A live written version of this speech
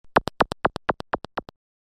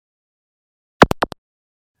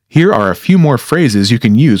Here are a few more phrases you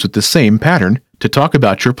can use with the same pattern to talk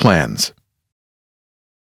about your plans.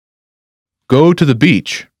 Go to the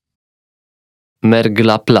beach. Merg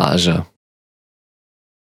la plajă.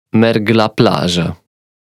 Merg la plajă.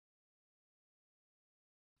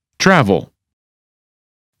 Travel.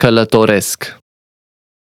 Călătoresc.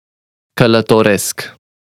 Călătoresc.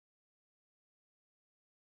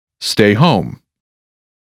 Stay home.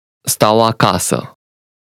 Stau acasă.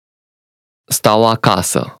 Stau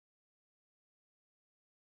acasă.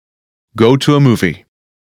 Go to a movie.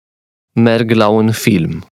 Merg la un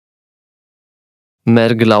film.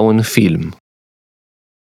 Merg la un film.